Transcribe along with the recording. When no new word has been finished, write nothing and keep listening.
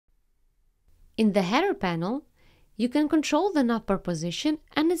In the header panel, you can control the navbar position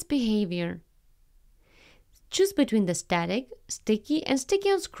and its behavior. Choose between the static, sticky, and sticky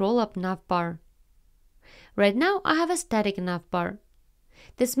on scroll-up navbar. Right now, I have a static navbar.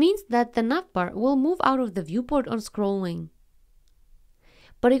 This means that the navbar will move out of the viewport on scrolling.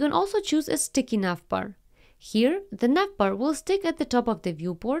 But you can also choose a sticky navbar. Here, the navbar will stick at the top of the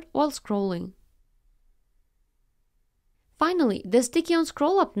viewport while scrolling. Finally, the sticky on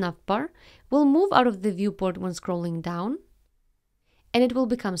scroll-up navbar will move out of the viewport when scrolling down, and it will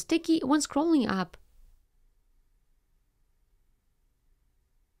become sticky when scrolling up.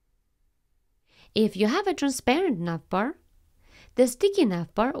 If you have a transparent navbar, the sticky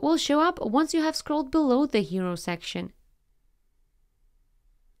navbar will show up once you have scrolled below the hero section,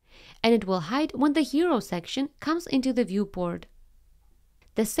 and it will hide when the hero section comes into the viewport.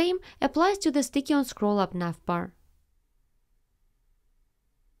 The same applies to the sticky on scroll-up navbar.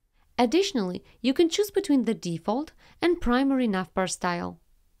 Additionally, you can choose between the default and primary navbar style.